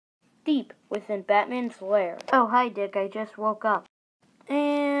deep within Batman's lair. Oh, hi, Dick. I just woke up.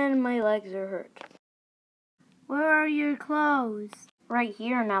 And my legs are hurt. Where are your clothes? Right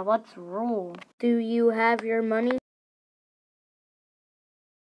here. Now let's roll. Do you have your money?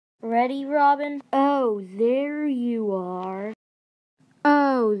 Ready, Robin? Oh, there you are.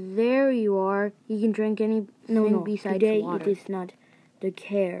 Oh, there you are. You can drink anything besides Today water. it is not the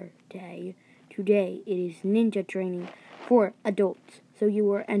care day. Today it is ninja training for adults. So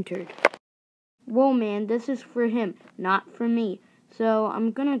you are entered. Whoa, man, this is for him, not for me. So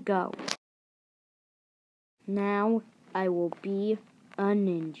I'm gonna go. Now I will be a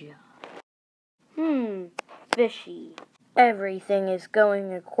ninja. Fishy. Everything is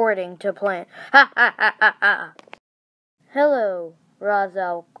going according to plan. Ha ha ha ha ha. Hello, Ra's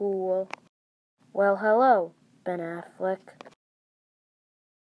al Ghul. Well, hello, Ben Affleck.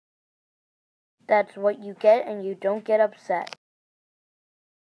 That's what you get, and you don't get upset.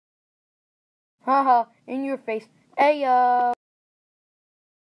 Haha, in your face. Ayo!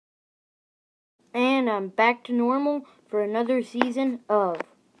 And I'm back to normal for another season of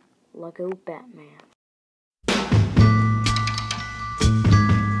Lego Batman.